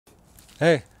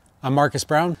Hey, I'm Marcus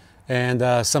Brown,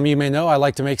 and some of you may know I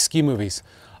like to make ski movies.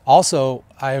 Also,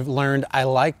 I've learned I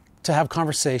like to have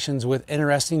conversations with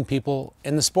interesting people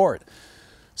in the sport.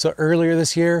 So earlier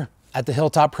this year at the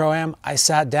Hilltop Pro-Am, I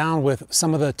sat down with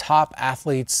some of the top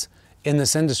athletes in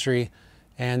this industry,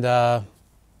 and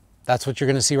that's what you're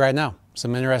going to see right now.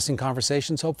 Some interesting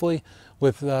conversations, hopefully,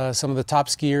 with some of the top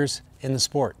skiers in the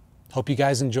sport. Hope you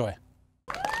guys enjoy.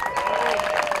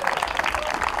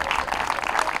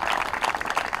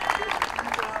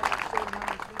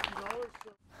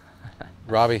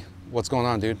 Robbie, what's going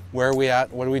on, dude? Where are we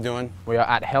at? What are we doing? We are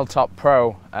at Hilltop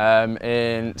Pro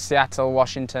in Seattle,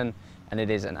 Washington, and it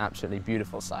is an absolutely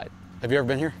beautiful site. Have you ever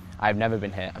been here? I've never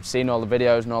been here. I've seen all the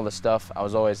videos and all the stuff. I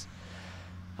was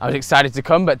excited to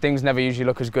come, but things never usually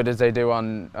look as good as they do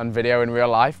on video in real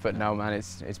life. But no, man,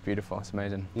 it's beautiful. It's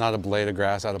amazing. Not a blade of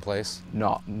grass out of place?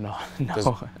 No.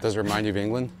 Does it remind you of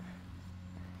England?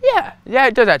 Yeah,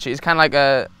 it does actually. It's kind of like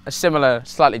a similar,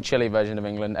 slightly chilly version of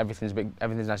England. Everything's big,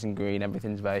 everything's nice and green.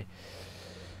 Everything's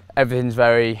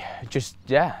very, just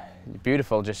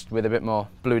beautiful. Just with a bit more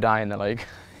blue dye in the lake.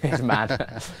 It's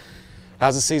mad.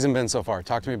 How's the season been so far?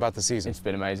 Talk to me about the season. It's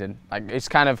been amazing. Like, it's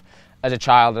kind of, as a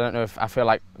child, I don't know if I feel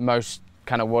like most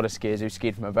kind of water skiers who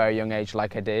skied from a very young age,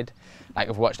 like I did. Like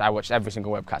I watched every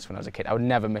single webcast when I was a kid. I would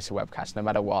never miss a webcast, no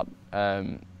matter what.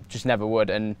 Just never would.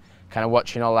 And kind of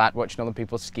watching all that, watching other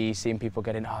people ski, seeing people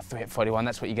getting 3 at 41,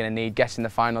 that's what you're going to need, guessing the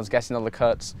finals, guessing all the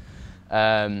cuts,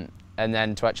 and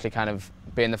then to actually kind of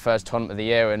be in the first tournament of the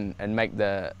year and make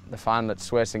the final at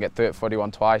Swiss and get 3 at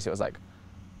 41 twice, it was like,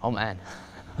 oh man.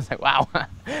 I was like, wow.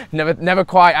 never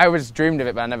quite, I always dreamed of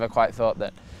it, but I never quite thought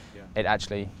that it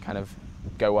actually kind of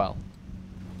go well.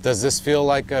 Does this feel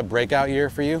like a breakout year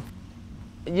for you?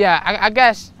 Yeah, I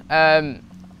guess.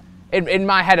 In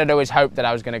my head, I'd always hoped that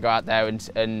I was going to go out there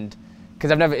and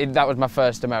because that was my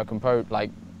first American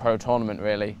pro tournament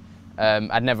really.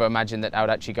 I'd never imagined that I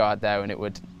would actually go out there and it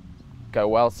would go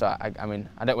well. So I mean,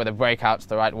 I don't know whether breakout's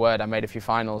the right word. I made a few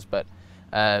finals, but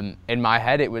in my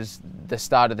head, it was the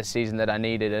start of the season that I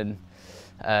needed,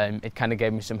 and it kind of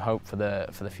gave me some hope for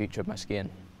the future of my skiing.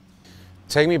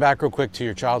 Take me back real quick to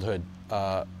your childhood.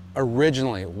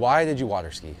 Originally, why did you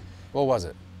water ski? What was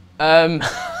it?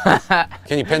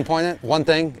 Can you pinpoint it? One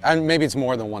thing? Maybe it's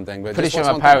more than one thing, but pretty sure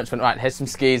my parents went, right, here's some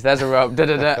skis, there's a rope,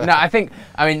 da-da-da. No,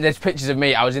 I mean, there's pictures of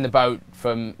me. I was in the boat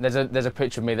there's a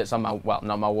picture of me that's on my, well,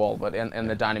 not my wall, but in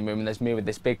the dining room, and there's me with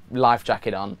this big life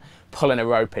jacket on, pulling a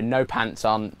rope in, no pants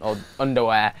on or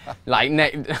underwear, like.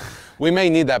 We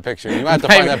may need that picture. You might have to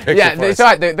find that picture. Yeah, for it's us.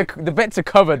 all right. The bits are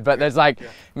covered, but there's like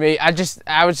me.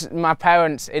 My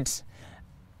parents.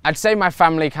 I'd say my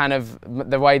family kind of,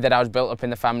 the way that I was built up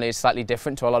in the family is slightly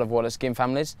different to a lot of water skiing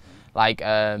families. Like,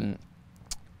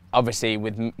 obviously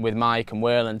with Mike and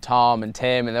Will and Tom and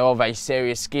Tim, and they're all very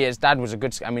serious skiers. Dad was a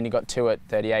good skier. I mean, he got 2 at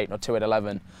 38 or 2 at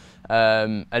 11.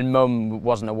 And Mum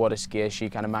wasn't a water skier.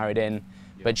 She kind of married in.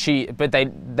 But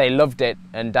they loved it,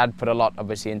 and Dad put a lot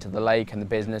obviously into the lake and the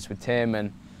business with Tim,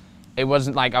 and it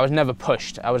wasn't like I was never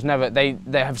pushed. I was never. They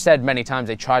have said many times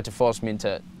they tried to force me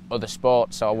into other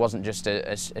sports, so I wasn't just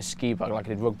a ski bug. Like I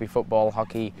did rugby, football,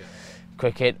 hockey,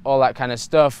 cricket, all that kind of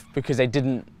stuff, because it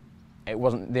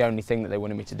wasn't the only thing that they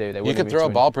wanted me to do. You could throw a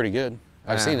ball pretty good.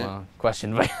 I've seen it.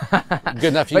 Question, but good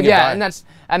enough. You but can yeah, get by.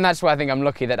 and that's why I think I'm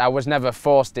lucky that I was never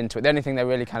forced into it. The only thing they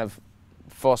really kind of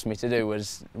forced me to do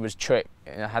was trick.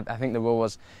 I think the rule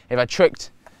was if I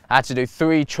tricked, I had to do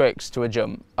 3 tricks to a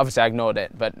jump. Obviously I ignored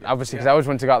it, but obviously because I always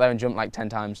wanted to go out there and jump like 10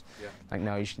 times. Yeah. Like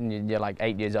no, you're like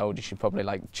 8 years old. You should probably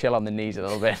like chill on the knees a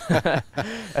little bit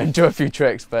and do a few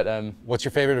tricks. But what's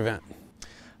your favorite event?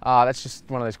 That's just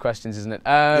one of those questions, isn't it?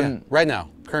 Right now,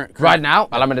 current. Right now,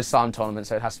 well, I'm in a slalom tournament,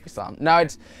 so it has to be slalom. No,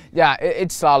 it's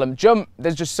slalom. Jump.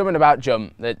 There's just something about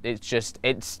jump that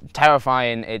it's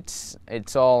terrifying.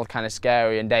 It's all kind of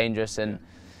scary and dangerous,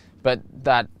 but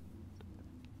that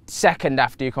second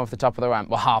after you come off the top of the ramp,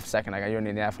 well, half second, you're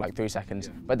only in the air for like 3 seconds,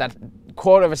 but that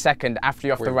quarter of a second after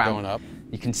you're off the ramp, going up.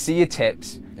 You can see your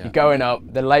tips. You're going up.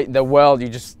 The lake, the world.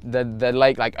 The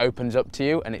lake like opens up to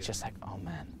you, and it's just like, oh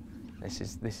man.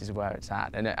 This is where it's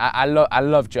at, and I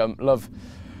love jump, love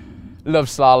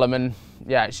slalom, and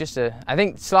yeah, it's just I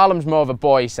think slalom's more of a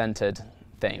boy-centered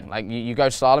thing. Like you go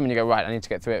slalom and you go, right, I need to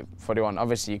get 3 at 41.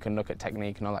 Obviously you can look at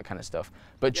technique and all that kind of stuff,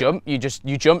 but jump, you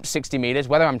jump 60 meters.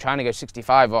 Whether I'm trying to go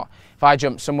 65 or if I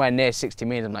jump somewhere near 60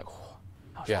 meters, I'm like, oh,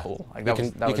 that was cool. Like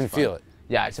you can feel it.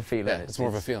 Yeah, it's a feeling. Yeah, it's more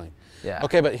of a feeling. Yeah.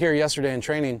 Okay, but here yesterday in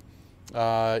training,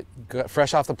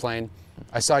 fresh off the plane,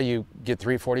 I saw you get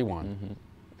 341. Mm-hmm.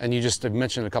 And you just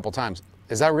mentioned it a couple times.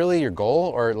 Is that really your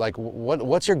goal, or like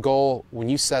what's your goal when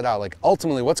you set out? Like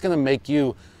ultimately, what's going to make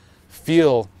you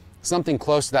feel something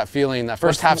close to that feeling, that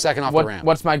first half second off the ramp.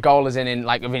 What's my goal is in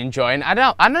like of enjoying? I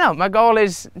don't know. My goal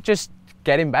is just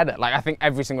getting better. Like I think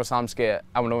every single slalom skier,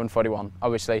 I want to win 41,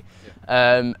 obviously,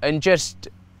 and just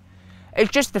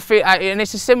it's just the feel, and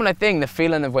it's a similar thing. The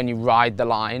feeling of when you ride the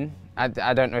line.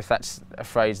 I don't know if that's a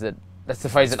phrase that's the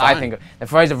phrase that I think of. The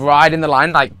phrase of riding the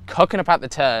line, like cooking up at the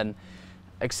turn,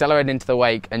 accelerating into the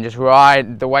wake, and just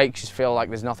ride the wake. Just feel like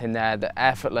there's nothing there. The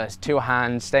effortless, two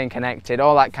hands, staying connected,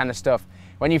 all that kind of stuff.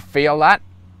 When you feel that,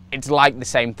 it's like the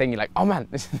same thing. You're like, oh man,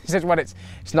 this is what it's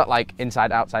not like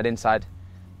inside, outside, inside.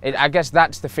 I guess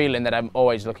that's the feeling that I'm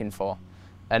always looking for.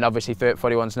 And obviously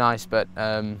 41's nice, but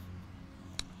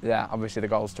yeah, obviously the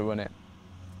goal is to run it.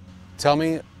 Tell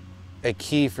me a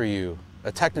key for you,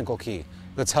 a technical key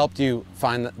that's helped you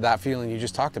find that feeling you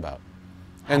just talked about,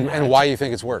 and why you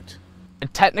think it's worked.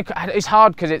 Technical, it's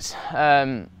hard because it's,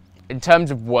 in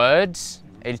terms of words,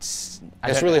 it's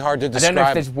really hard to describe. I don't know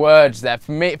if there's words there.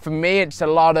 For me, it's a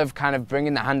lot of kind of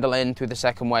bringing the handle in through the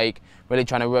second wake, really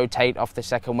trying to rotate off the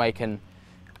second wake and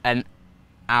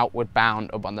outward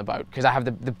bound up on the boat. Because I have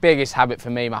the biggest habit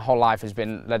for me, my whole life has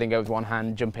been letting go with one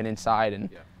hand, jumping inside, and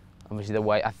obviously the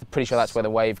wave. I'm pretty sure that's where the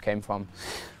wave came from.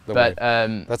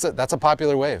 That's a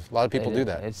popular wave. A lot of people do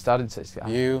that. It started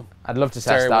to. I'd love to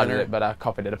say I started it, but I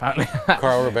copied it apparently.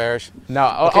 Carl Roberge.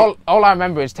 No, all I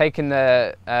remember is taking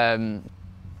the.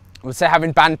 We'll say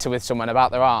having banter with someone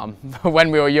about their arm when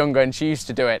we were younger, and she used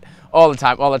to do it all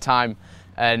the time.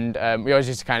 And we always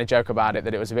used to kind of joke about it,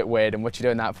 that it was a bit weird, and what you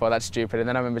doing that for? That's stupid. And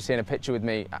then I remember seeing a picture with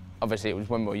me. Obviously, it was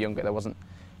when we were younger. There wasn't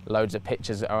loads of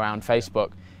pictures around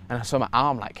Facebook, and I saw my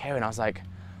arm like here, and I was like,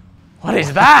 "What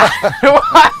is that?"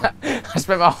 I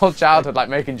spent my whole childhood like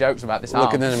making jokes about this arm.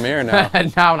 Looking in the mirror now.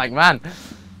 And now I'm like, man,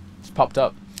 it's popped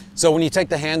up. So when you take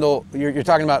the handle, you're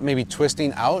talking about maybe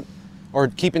twisting out, or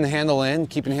keeping the handle in,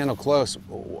 keeping the handle close.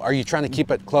 Are you trying to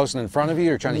keep it close and in front of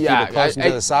you, or trying to keep it close and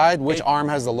to the side? Which arm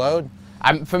has the load?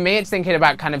 For me, it's thinking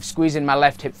about kind of squeezing my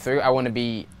left hip through. I want to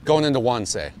be going into one,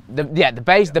 say.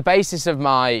 The basis of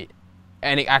my,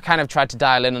 and I kind of tried to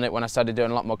dial in on it when I started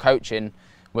doing a lot more coaching.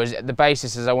 Was the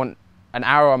basis is I want an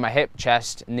arrow on my hip,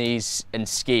 chest, knees, and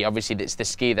ski. Obviously, it's the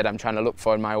ski that I'm trying to look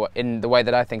for in the way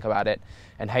that I think about it.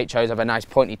 And HOs have a nice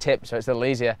pointy tip, so it's a little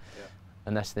easier. Yeah.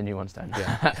 Unless the new ones don't.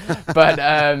 Yeah.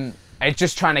 But it's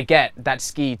just trying to get that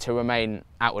ski to remain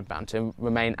outward bound, to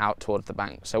remain out towards the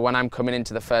bank. So when I'm coming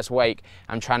into the first wake,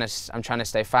 I'm trying to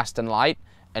stay fast and light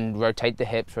and rotate the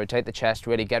hips, rotate the chest,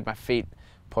 really get my feet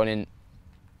pointing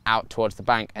out towards the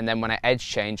bank. And then when I edge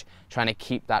change, trying to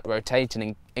keep that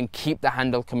rotating and keep the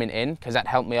handle coming in, because that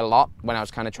helped me a lot when I was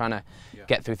kind of trying to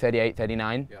get through 38,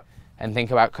 39. Yeah. And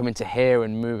think about coming to here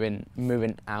and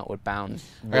moving outward bound.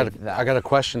 I got a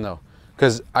question though.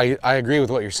 Because I agree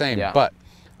with what you're saying, but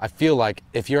I feel like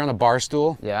if you're on a bar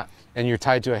stool and you're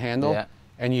tied to a handle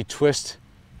and you twist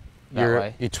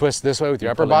twist this way with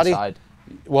your upper body. Inside.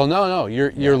 Well, no,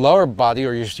 your lower body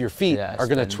or your feet are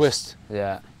going to twist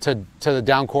to the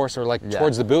down course or like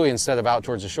towards the buoy instead of out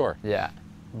towards the shore. Yeah.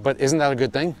 But isn't that a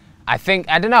good thing? I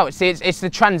don't know. See, it's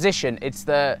the transition. It's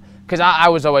the because I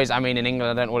was always, I mean, in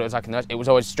England, I don't know what it was like in the West. It was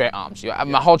always straight arms.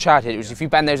 My whole childhood, it was if you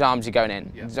bend those arms, you're going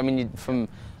in. Yeah. I mean, from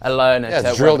a learner to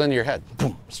it's drilled into your head.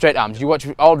 Boom, straight arms. You watch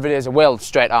old videos of Will,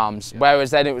 straight arms. Yeah.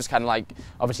 Whereas then it was kind of like,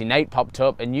 obviously Nate popped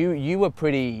up, and you were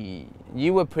pretty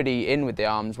in with the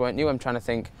arms, weren't you? I'm trying to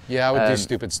think. Yeah, I would do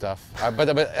stupid stuff.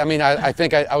 But I mean, I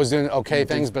think I was doing okay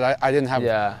things, but I didn't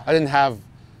have.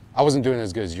 I wasn't doing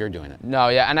as good as you're doing it. No,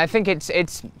 yeah, and I think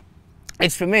it's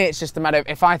for me. It's just a matter of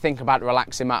if I think about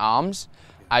relaxing my arms,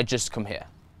 I just come here.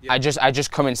 Yeah. I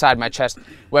just come inside my chest.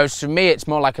 Whereas for me, it's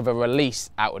more like of a release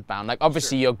outward bound. Like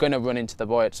obviously you're gonna run into the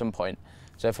buoy at some point.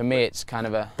 So for me, it's kind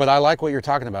of a. But I like what you're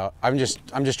talking about. I'm just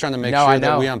trying to make sure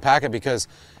that we unpack it because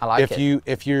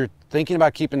if you're thinking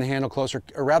about keeping the handle closer,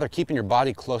 or rather keeping your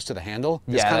body close to the handle,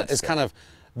 it's kind of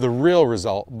the real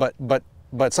result.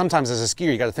 But sometimes as a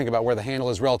skier, you got to think about where the handle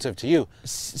is relative to you.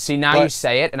 See, now you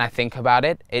say it and I think about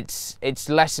it, it's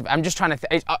less of, I'm just trying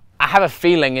to, I have a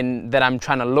feeling that I'm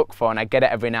trying to look for, and I get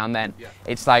it every now and then. Yeah.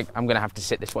 It's like, I'm going to have to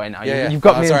sit this way now. You've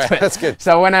got me into it. That's good.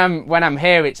 So when I'm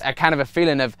here, it's a kind of a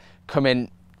feeling of coming,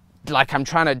 like I'm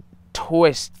trying to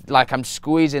twist, like I'm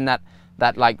squeezing that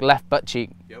like left butt cheek.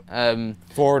 Yep.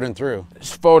 Forward and through.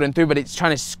 Forward and through, but it's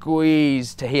trying to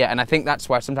squeeze to here. And I think that's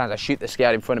why sometimes I shoot the ski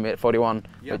out in front of me at 41,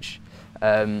 which...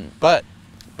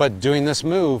 But doing this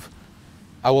move,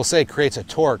 I will say, creates a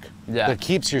torque that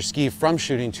keeps your ski from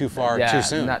shooting too far too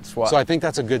soon. So I think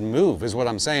that's a good move, is what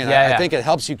I'm saying. I think it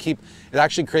helps you keep. It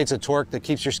actually creates a torque that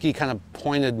keeps your ski kind of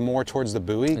pointed more towards the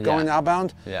buoy going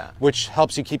outbound, which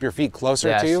helps you keep your feet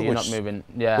closer to you, so you're not moving.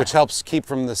 Which helps keep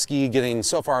from the ski getting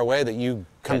so far away that you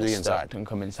come to the inside. And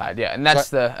come inside, yeah. And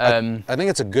that's I think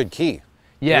it's a good key.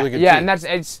 Yeah, really good yeah, key.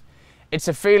 and it's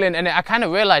a feeling, and I kind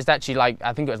of realised actually, like,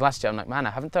 I think it was last year, I'm like, man, I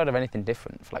haven't thought of anything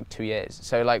different for like 2 years.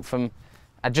 So like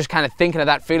I just kind of thinking of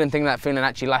that feeling,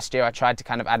 actually last year I tried to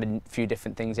kind of add a few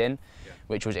different things in,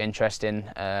 which was interesting.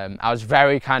 I was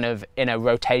very kind of in a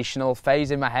rotational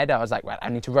phase in my head. I was like, well, I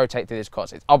need to rotate through this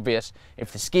course. It's obvious,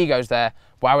 if the ski goes there,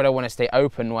 why would I want to stay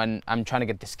open when I'm trying to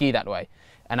get the ski that way?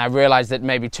 And I realised that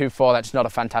maybe 2-4, that's not a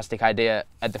fantastic idea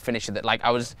at the finish of it. Like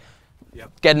I was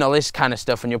getting all this kind of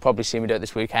stuff, and you'll probably see me do it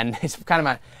this weekend. It's kind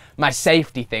of my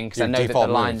safety thing, because I know that the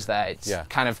line's there. It's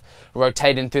kind of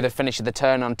rotating through the finish of the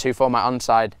turn on 2-4, my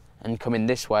onside, and coming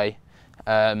this way.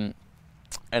 And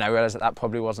I realised that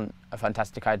probably wasn't a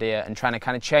fantastic idea, and trying to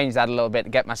kind of change that a little bit to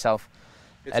get myself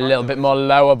a little bit more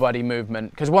lower body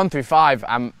movement. Because 1 through 5,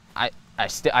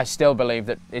 I still believe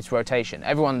that it's rotation.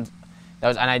 Everyone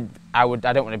knows, and I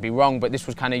don't want to be wrong, but this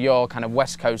was kind of your kind of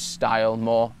West Coast style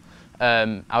more.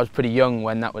 I was pretty young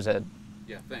when that was a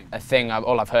thing.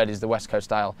 All I've heard is the West Coast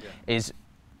style is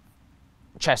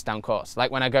chest down course. Like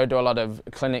when I go do a lot of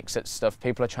clinics at stuff,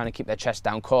 people are trying to keep their chest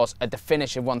down course at the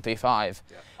finish of 1 through 5,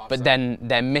 but then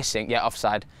they're missing,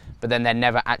 offside, but then they're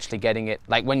never actually getting it.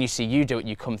 Like when you see you do it,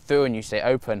 you come through and you stay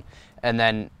open, and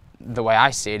then the way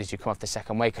I see it is you come off the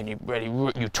second wake and you really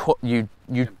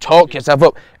you talk yourself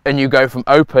up and you go from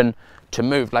open to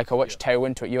move. Like I watched Terry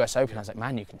Winter at US Open, I was like,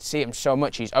 man, you can see him so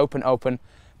much. He's open,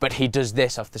 but he does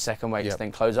this off the second wake to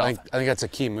then close off. I think that's a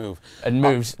key move. And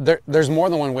moves. There's more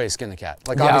than one way to skin the cat.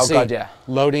 Like obviously, oh God,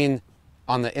 loading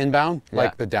on the inbound,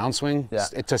 like the downswing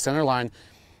to center line,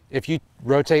 if you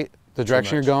rotate the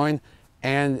direction you're going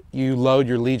and you load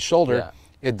your lead shoulder,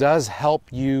 it does help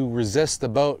you resist the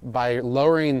boat by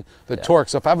lowering the torque.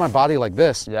 So if I have my body like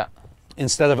this,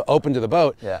 instead of open to the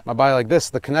boat, my body like this,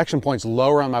 the connection point's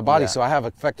lower on my body, so I have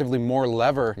effectively more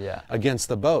lever against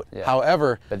the boat.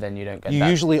 However, but then you don't get you that.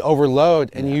 Usually overload,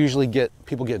 and you usually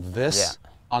people get this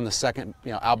on the second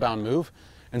outbound move.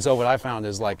 And so what I found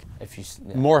is like if you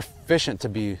more efficient to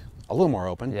be a little more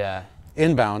open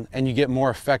inbound, and you get more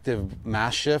effective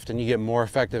mass shift and you get more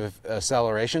effective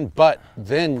acceleration, but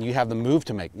then you have the move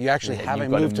to make. You actually have a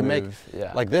move to make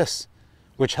like this,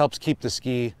 which helps keep the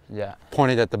ski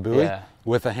pointed at the buoy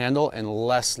with a handle and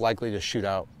less likely to shoot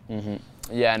out.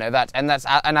 Yeah, no,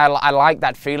 I like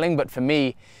that feeling, but for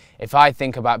me, if I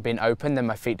think about being open, then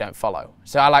my feet don't follow.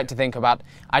 So I like to think about,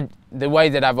 the way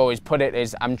that I've always put it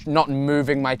is I'm not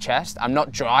moving my chest, I'm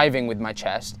not driving with my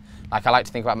chest. Like I like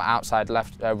to think about my outside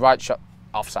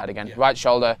offside again, right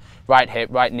shoulder, right hip,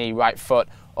 right knee, right foot,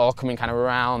 all coming kind of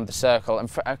around the circle. And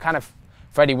kind of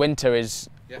Freddie Winter is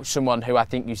someone who I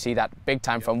think you see that big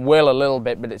time from. Will a little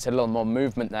bit, but it's a little more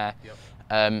movement there.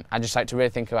 I just like to really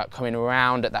think about coming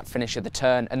around at that finish of the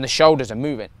turn, and the shoulders are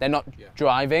moving. They're not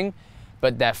driving,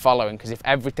 but they're following, because if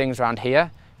everything's around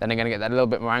here, then I'm going to get that little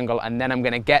bit more angle, and then I'm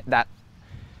going to get that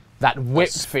whip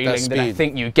feeling that I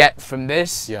think you get from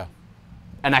this.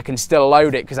 And I can still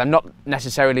load it, because I'm not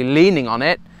necessarily leaning on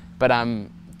it, but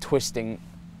I'm twisting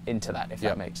into that, if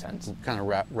that makes sense. Kind of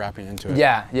wrapping into it.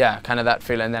 Yeah, kind of that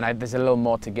feeling. Then there's a little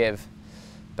more to give.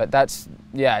 But that's,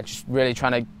 just really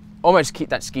trying to almost keep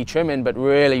that ski trim in, but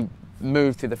really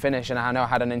move through the finish. And I know I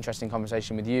had an interesting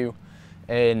conversation with you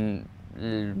in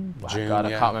June, God, I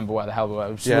can't remember where the hell we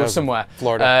were. It was somewhere.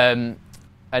 Florida.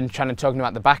 And talking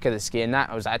about the back of the ski, and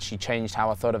that was actually changed how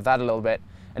I thought of that a little bit.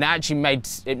 And it actually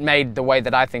made the way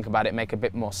that I think about it make a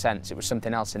bit more sense. It was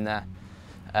something else in there.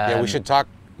 We should talk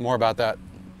more about that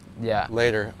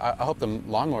later. I hope the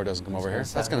lawnmower doesn't come over here.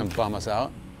 That's going to bum us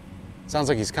out. Sounds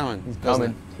like he's coming. He's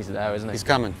coming. He's there, isn't he? He's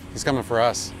coming. He's coming for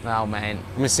us. Oh, man.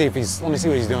 Let me see what he's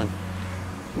doing.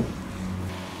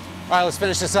 All right, let's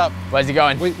finish this up. Where's he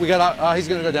going? We got. He's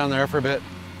going to go down there for a bit,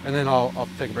 and then I'll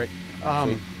take a break.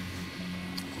 Kind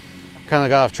of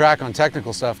got off track on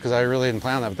technical stuff because I really didn't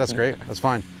plan on that, but that's great. That's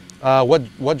fine.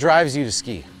 What drives you to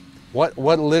ski? What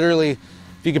literally, if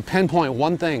you could pinpoint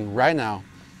one thing right now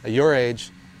at your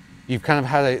age, you've kind of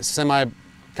had a semi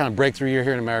kind of breakthrough year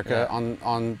here in America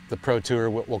on the pro tour,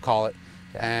 we'll call it.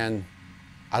 And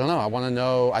I don't know, I want to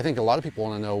know, I think a lot of people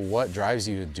want to know what drives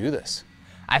you to do this.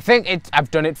 I think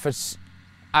I've done it for,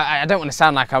 I don't want to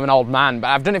sound like I'm an old man, but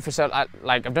I've done it for so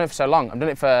long.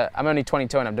 I'm only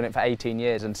 22 and I've done it for 18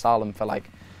 years in Salem for like,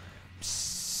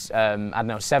 I don't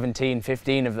know, 17,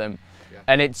 15 of them.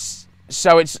 And it's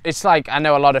like, I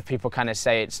know a lot of people kind of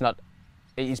say it's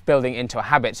building into a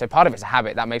habit. So part of it's a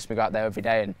habit that makes me go out there every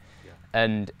day,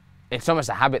 and it's almost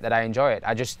a habit that I enjoy it.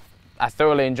 I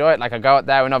thoroughly enjoy it. Like I go out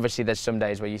there, and obviously there's some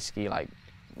days where you ski like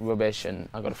rubbish and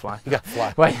I got to fly. You got to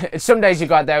fly. Well, some days you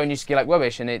go out there and you ski like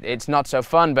rubbish and it's not so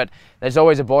fun, but there's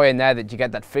always a boy in there that you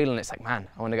get that feeling. It's like, man,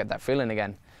 I want to get that feeling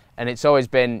again. And it's always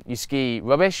been, you ski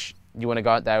rubbish, you want to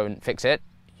go out there and fix it.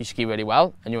 You ski really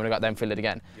well and you want to go out there and feel it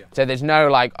again. Yeah. So there's no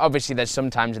like, obviously there's some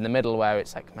times in the middle where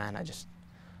it's like, man, I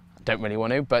don't really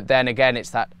want to. But then again,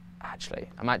 it's that, actually,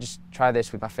 I might just try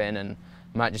this with my fin and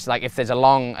I might just like, if there's a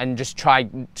long, and just try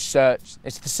search,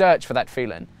 it's the search for that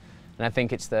feeling. And I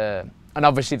think it's and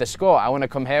obviously the score. I want to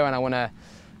come here and I want to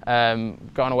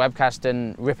go on a webcast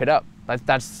and rip it up.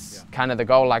 That's kind of the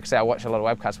goal. Like I say, I watched a lot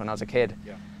of webcasts when I was a kid.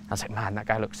 Yeah. I was like, man, that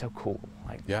guy looks so cool.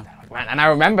 Like, yeah. Man, and I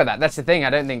remember that. That's the thing. I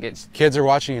don't think it's... Kids are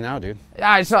watching you now, dude.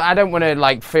 Yeah, it's not, I don't want to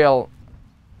like feel...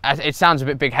 It sounds a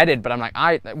bit big-headed, but I'm like,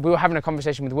 we were having a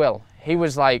conversation with Will. He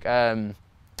was like, man,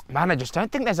 I just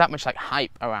don't think there's that much like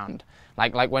hype around.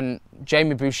 Like when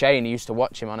Jamie Boucher, and he used to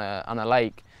watch him on a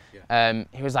lake,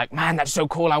 he was like, man, that's so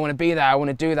cool. I want to be there. I want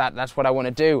to do that. That's what I want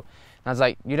to do. And I was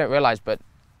like, you don't realize, but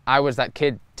I was that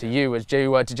kid to you as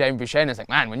you were to Jamie Boucher. And it's like,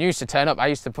 man, when you used to turn up, I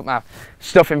used to put my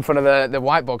stuff in front of the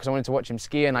whiteboard because I wanted to watch him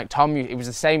ski. And like Tom, it was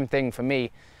the same thing for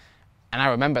me. And I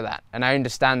remember that. And I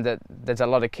understand that there's a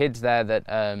lot of kids there that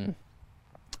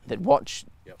that watch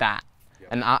that.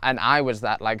 And I was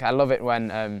that. Like, I love it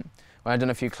when I've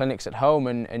done a few clinics at home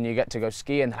and you get to go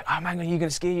ski and they're like, oh man, are you going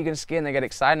to ski? You're going to ski? And they get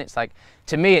excited. And it's like,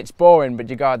 to me, it's boring, but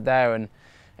you go out there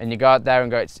and you go out there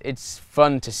and go, it's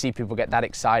fun to see people get that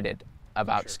excited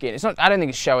about skiing. It's not, I don't think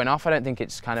it's showing off. I don't think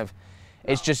it's kind of,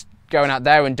 it's just going out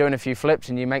there and doing a few flips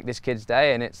and you make this kid's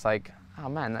day and it's like, oh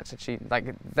man, that's actually, like,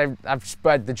 I've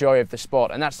spread the joy of the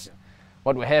sport and that's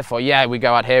what we're here for. Yeah, we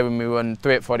go out here and we run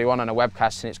 3 at 41 on a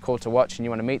webcast and it's cool to watch and you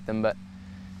want to meet them, but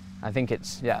I think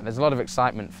it's, yeah, there's a lot of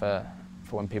excitement for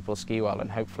when people ski well and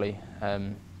hopefully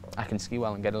I can ski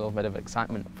well and get a little bit of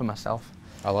excitement for myself.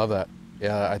 I love that.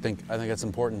 Yeah, I think that's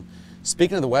important.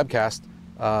 Speaking of the webcast,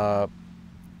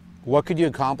 what could you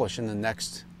accomplish in the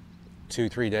next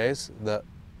 2-3 days that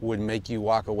would make you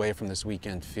walk away from this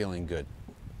weekend feeling good?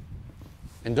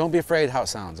 And don't be afraid how it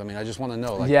sounds. I mean, I just want to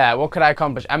know. Like, yeah, what could I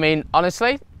accomplish? I mean,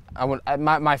 honestly,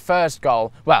 my first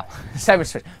goal, well,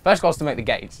 first goal is to make the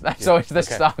gates. That's always the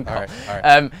start goal. All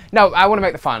right. No, I want to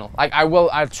make the final. Like,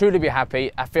 I'll truly be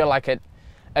happy. I feel like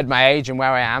at my age and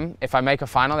where I am, if I make a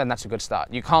final, then that's a good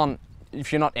start. You can't,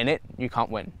 if you're not in it, you can't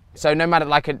win. So no matter,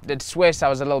 like at Swiss, I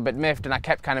was a little bit miffed and I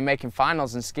kept kind of making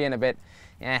finals and skiing a bit,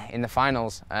 in the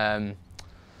finals. But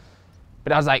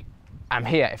I was like, I'm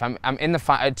here. If I'm in the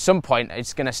at some point,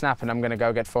 it's going to snap and I'm going to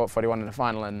go get 41 in the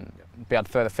final and be able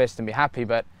to throw the fist and be happy.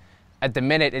 But at the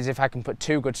minute, is if I can put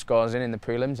 2 good scores in the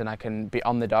prelims and I can be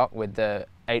on the dock with the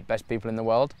 8 best people in the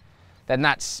world, then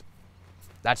that's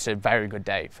a very good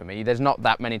day for me. There's not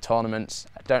that many tournaments.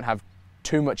 I don't have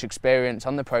too much experience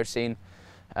on the pro scene.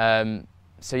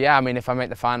 So yeah, I mean, if I make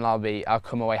the final, I'll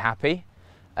come away happy.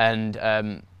 And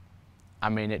I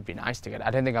mean, it'd be nice to get,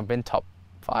 I don't think I've been top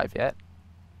 5 yet.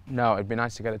 No, it'd be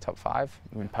nice to get a top 5.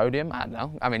 I mean, podium, I don't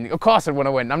know. I mean, of course I'd want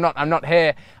to win. I'm not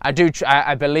here. I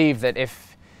believe that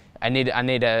if I need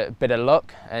a bit of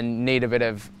luck and need a bit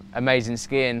of amazing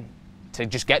skiing to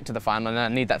just get to the final, and I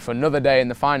need that for another day in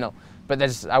the final. But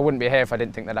I wouldn't be here if I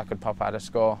didn't think that I could pop out a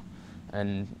score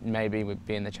and maybe we'd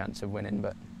be in the chance of winning,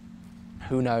 but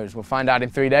who knows? We'll find out in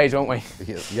 3 days, won't we?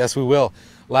 Yes, we will.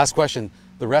 Last question.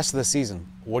 The rest of the season,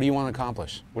 what do you want to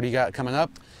accomplish? What do you got coming up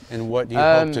and what do you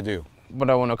hope to do? What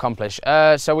do I want to accomplish?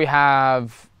 So we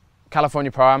have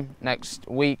California Pro-Am next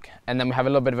week, and then we have a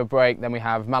little bit of a break. Then we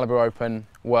have Malibu Open,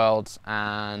 Worlds,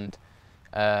 and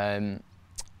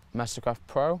Mastercraft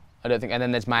Pro. I don't think, and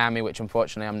then there's Miami, which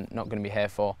unfortunately I'm not going to be here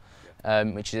for,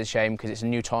 which is a shame because it's a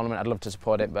new tournament. I'd love to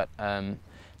support it, but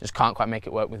just can't quite make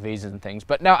it work with visas and things.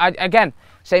 But no, again,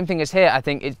 same thing as here. I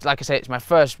think it's, like I say, it's my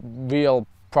first real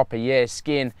proper year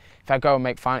skiing. If I go and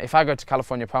make final, if I go to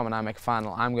California Pro and I make a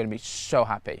final, I'm going to be so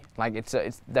happy. Like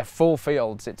they're full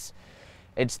fields. It's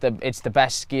the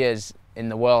best skiers in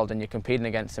the world, and you're competing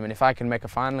against them. And if I can make a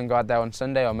final and go out there on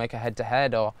Sunday, or make a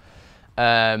head-to-head, or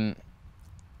and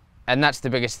that's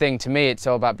the biggest thing to me. It's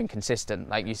all about being consistent.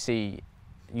 Like you see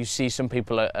some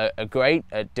people are great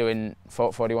at doing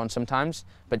 41 sometimes,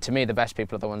 but to me the best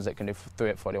people are the ones that can do 3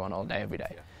 at 41 all day, every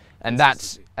day. Yeah. And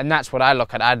that's what I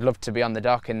look at. I'd love to be on the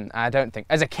dock, and I don't think,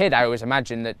 as a kid, I always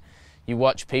imagined that you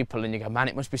watch people and you go, man,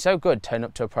 it must be so good turn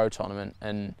up to a pro tournament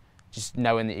and just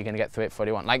knowing that you're going to get 3 at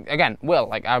 41. Like, again, Will,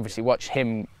 like, I obviously watch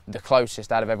him the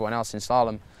closest out of everyone else in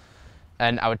slalom,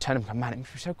 and I would turn up and go, man, it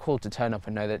must be so cool to turn up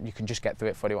and know that you can just get 3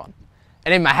 at 41.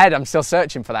 And in my head, I'm still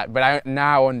searching for that, but I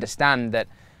now understand that,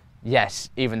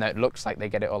 yes, even though it looks like they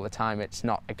get it all the time, it's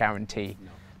not a guarantee. No.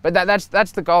 But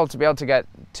that's the goal, to be able to get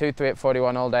 2 3 at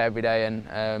 41 all day every day,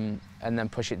 and then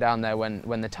push it down there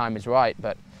when the time is right.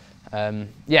 But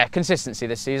yeah, consistency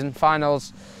this season.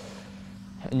 Finals,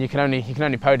 and you can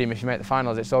only podium if you make the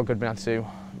finals. It's all good being able to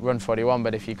run 41,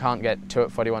 but if you can't get 2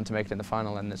 at 41 to make it in the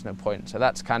final, then there's no point. So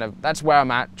that's where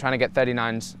I'm at, trying to get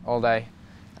 39s all day.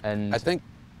 And I think,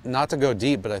 not to go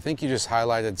deep, but I think you just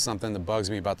highlighted something that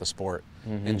bugs me about the sport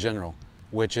in general,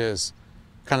 which is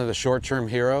kind of the short-term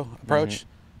hero approach,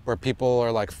 where people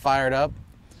are like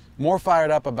more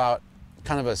fired up about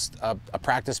kind of a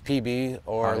practice PB,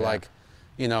 or like,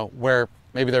 you know, where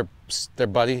maybe their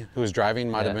buddy who was driving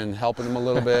might have been helping them a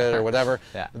little bit or whatever,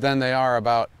 than they are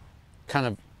about kind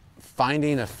of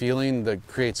finding a feeling that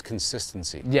creates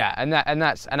consistency. Yeah, and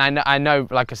I know,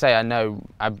 like I say,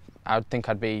 I think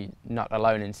I'd be not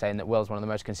alone in saying that Will's one of the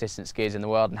most consistent skiers in the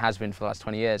world and has been for the last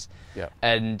 20 years. Yeah.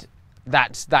 And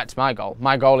that's my goal.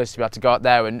 My goal is to be able to go out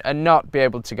there and not be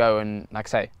able to go and, like I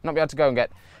say, not be able to go and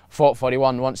get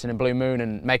 41 once in a blue moon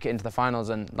and make it into the finals.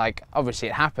 And like, obviously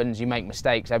it happens, you make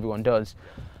mistakes, everyone does.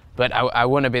 But I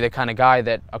want to be the kind of guy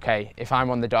that, okay, if I'm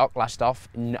on the dock last off,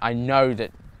 I know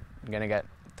that I'm going to get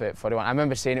 41. I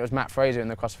remember seeing it was Matt Fraser in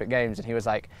the CrossFit Games, and he was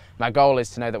like, my goal is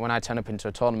to know that when I turn up into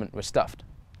a tournament, we're stuffed.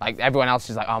 Like, everyone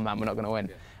else is like, oh man, we're not going to win.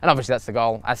 Yeah. And obviously that's the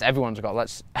goal. That's everyone's goal.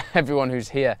 That's everyone who's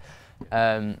here.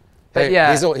 But hey,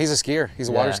 yeah, he's a skier. He's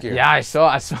a water skier. Yeah, I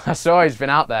saw he's been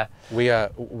out there. We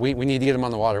need to get him on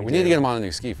the water. We need to get him on a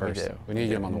new ski first. We need to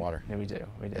get him on the water. Yeah, we do.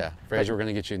 Yeah, Fraser, we're going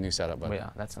to get you a new setup, buddy.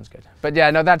 Yeah, that sounds good. But yeah,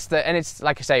 no, and it's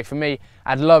like I say, for me,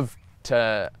 I'd love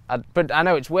to, but I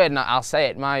know it's weird, and I'll say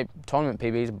it, my tournament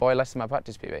PB is a boy less than my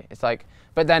practice PB. It's like,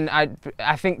 but then I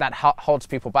think that holds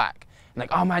people back. Like,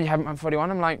 oh man, you haven't run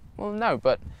 41? I'm like, well, no,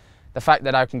 but the fact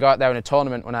that I can go out there in a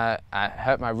tournament when I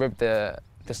hurt my rib the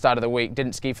start of the week,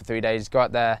 didn't ski for 3 days, go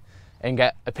out there and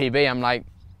get a PB, I'm like,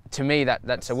 to me,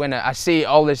 that's a winner. I see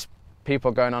all this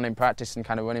people going on in practice and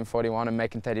kind of running 41 and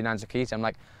making 39s a key. I'm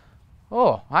like,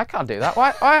 oh, I can't do that.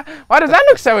 Why does that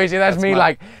look so easy? That's me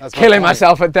killing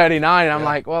myself at 39. And I'm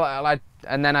like, well,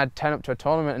 and then I'd turn up to a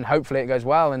tournament and hopefully it goes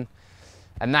well. And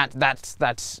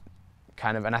that's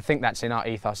kind of, and I think that's in our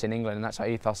ethos in England, and that's our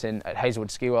ethos at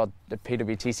Hazelwood Ski World, the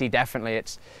PWTC. Definitely,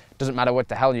 it doesn't matter what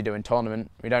the hell you do in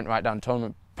tournament. We don't write down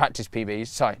tournament practice PBs.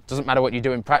 Sorry, doesn't matter what you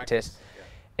do in practice.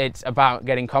 It's about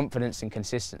getting confidence and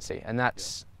consistency, and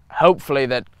that's hopefully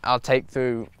that I'll take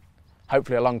through.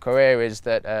 Hopefully, a long career is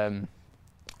that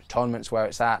tournaments where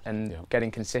it's at, and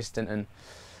getting consistent. And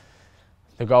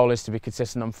the goal is to be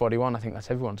consistent on 41. I think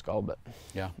that's everyone's goal, but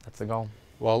yeah, that's the goal.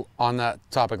 Well, on that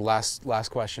topic, last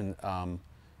question. Do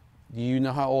you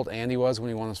know how old Andy was when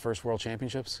he won his first World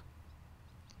Championships?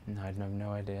 No, I have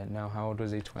no idea. No, how old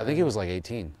was he? 20? I think he was like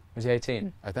 18. Was he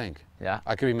 18? I think. Yeah.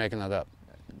 I could be making that up.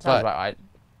 Sounds about right.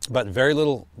 But very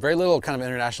little kind of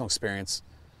international experience,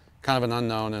 kind of an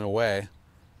unknown in a way,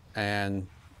 and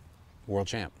world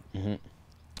champ.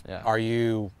 Yeah. Are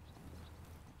you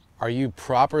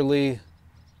properly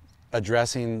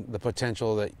addressing the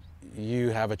potential that you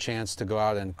have a chance to go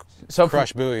out and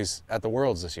crush buoys at the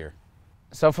Worlds this year?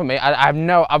 So for me, I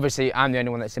have obviously I'm the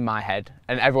only one that's in my head,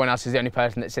 and everyone else is the only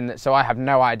person that's in that. So I have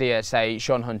no idea, say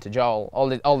Sean Hunter, Joel,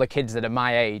 all the kids that are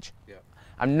my age. Yeah.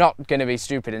 I'm not going to be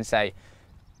stupid and say,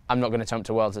 I'm not going to jump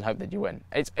to Worlds and hope that you win.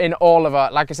 It's in all of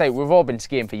our, like I say, we've all been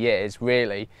skiing for years,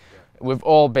 really. Yeah. We've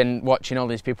all been watching all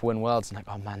these people win Worlds and like,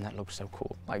 oh man, that looks so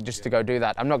cool. Like just to go do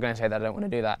that. I'm not going to say that I don't want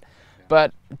to do that.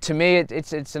 But to me,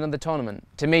 it's another tournament.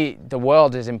 To me, the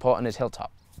world is important as Hilltop.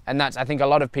 And that's, I think a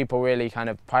lot of people really kind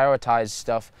of prioritize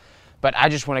stuff. But I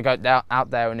just want to go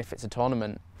out there, and if it's a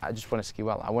tournament, I just want to ski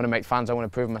well. I want to make fans, I want to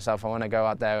prove myself. I want to go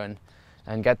out there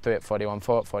and get through it 41,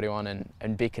 4 at 41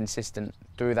 and be consistent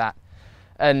through that.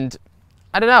 And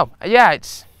I don't know, yeah,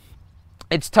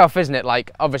 it's tough, isn't it?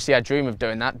 Like, obviously I dream of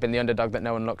doing that, being the underdog that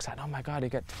no one looks at. Oh my God, he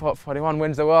gets 4 at 41,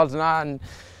 wins the Worlds and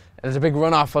there's a big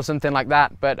runoff or something like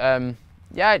that. But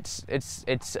yeah,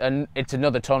 it's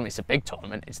another tournament. It's a big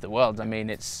tournament. It's the Worlds. I mean,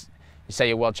 you say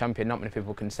you're world champion. Not many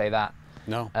people can say that.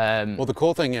 No. Well, the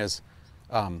cool thing is,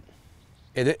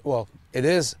 it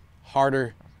is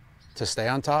harder to stay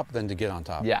on top than to get on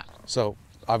top. Yeah. So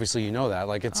obviously you know that.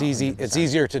 Like it's easy. 100%. It's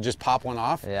easier to just pop one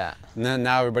off. Yeah. And then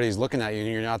now everybody's looking at you,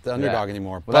 and you're not the underdog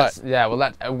anymore. Well,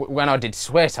 when I did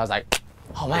Swiss, I was like,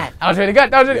 oh man, that was really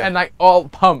good. And like all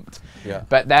pumped. Yeah.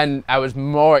 But then I was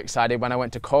more excited when I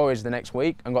went to Courage the next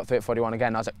week and got through at 41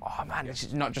 again. I was like, oh man, this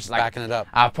is not just like backing it up.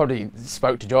 I probably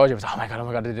spoke to George. I was, oh my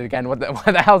god, I did it again. Where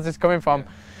the hell is this coming from? Yeah.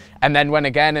 And then went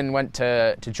again and went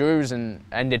to Drew's and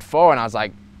ended 4, and I was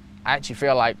like, I actually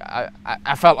feel like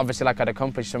I felt obviously like I'd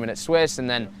accomplished something at Swiss, and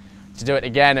then to do it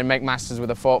again and make masters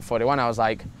with a 4 at 41, I was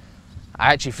like,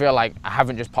 I actually feel like I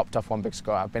haven't just popped off one big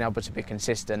score. I've been able to be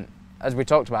consistent. As we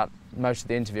talked about most of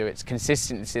the interview, it's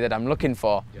consistency that I'm looking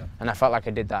for, and I felt like I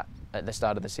did that at the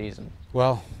start of the season.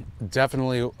 Well,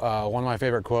 definitely one of my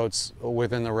favorite quotes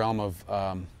within the realm of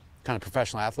kind of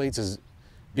professional athletes is,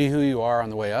 be who you are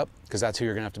on the way up, because that's who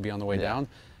you're going to have to be on the way down.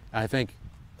 And I think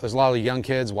there's a lot of young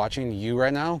kids watching you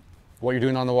right now, what you're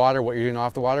doing on the water, what you're doing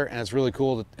off the water, and it's really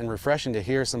cool and refreshing to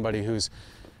hear somebody who's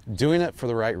doing it for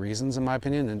the right reasons, in my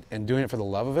opinion, and doing it for the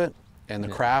love of it and the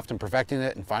craft and perfecting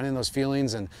it and finding those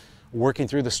feelings and working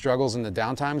through the struggles and the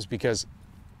downtimes, because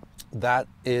that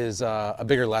is a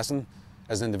bigger lesson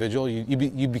as an individual.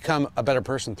 You become a better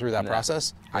person through that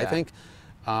process, I think.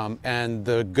 And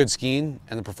the good skiing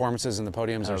and the performances and the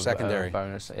podiums are secondary.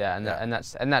 Bonus, and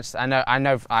that's I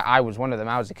know I was one of them.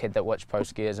 I was a kid that watched pro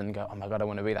skiers and go, oh my God, I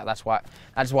want to be that. That's why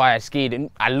I skied,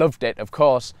 and I loved it, of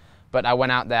course. But I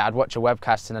went out there, I'd watch a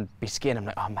webcast and I'd be skiing. I'm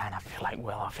like, oh man, I feel like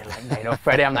Will, I feel like Nate or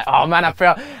Freddie. I'm like, oh man,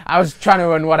 I was trying to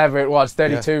run whatever it was,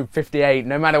 32, 58,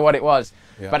 no matter what it was.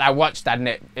 But I watched that and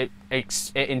it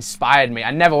inspired me.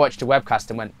 I never watched a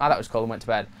webcast and went, oh, that was cool, and went to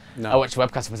bed. No. I watched a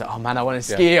webcast and was like, oh man, I want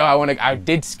to ski, or I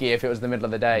did ski if it was the middle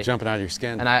of the day. Jumping out of your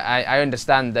skin. And I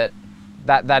understand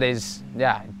that is,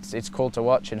 it's cool to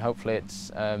watch, and hopefully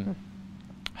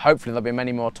hopefully there'll be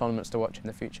many more tournaments to watch in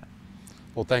the future.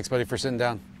 Well, thanks, buddy, for sitting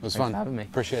down. It was fun. Thanks for having me.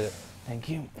 Appreciate it. Thank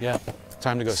you. Yeah.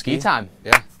 Time to go ski time.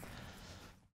 Yeah.